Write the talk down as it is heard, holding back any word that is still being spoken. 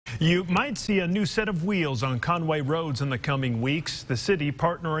You might see a new set of wheels on Conway roads in the coming weeks. The city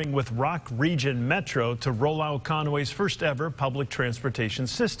partnering with Rock Region Metro to roll out Conway's first ever public transportation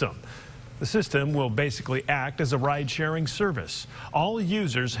system. The system will basically act as a ride-sharing service. All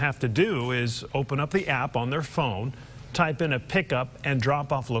users have to do is open up the app on their phone, type in a pickup and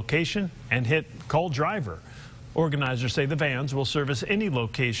drop-off location, and hit Call Driver. Organizers say the vans will service any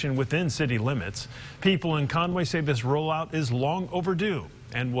location within city limits. People in Conway say this rollout is long overdue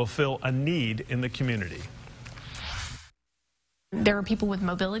and will fill a need in the community. There are people with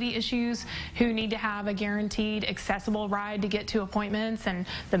mobility issues who need to have a guaranteed accessible ride to get to appointments and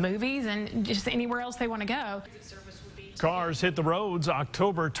the movies and just anywhere else they want to go. Cars hit the roads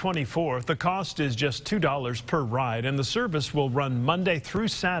October 24th. The cost is just $2 per ride, and the service will run Monday through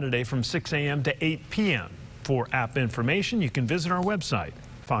Saturday from 6 a.m. to 8 p.m. For app information, you can visit our website,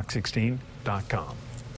 fox16.com.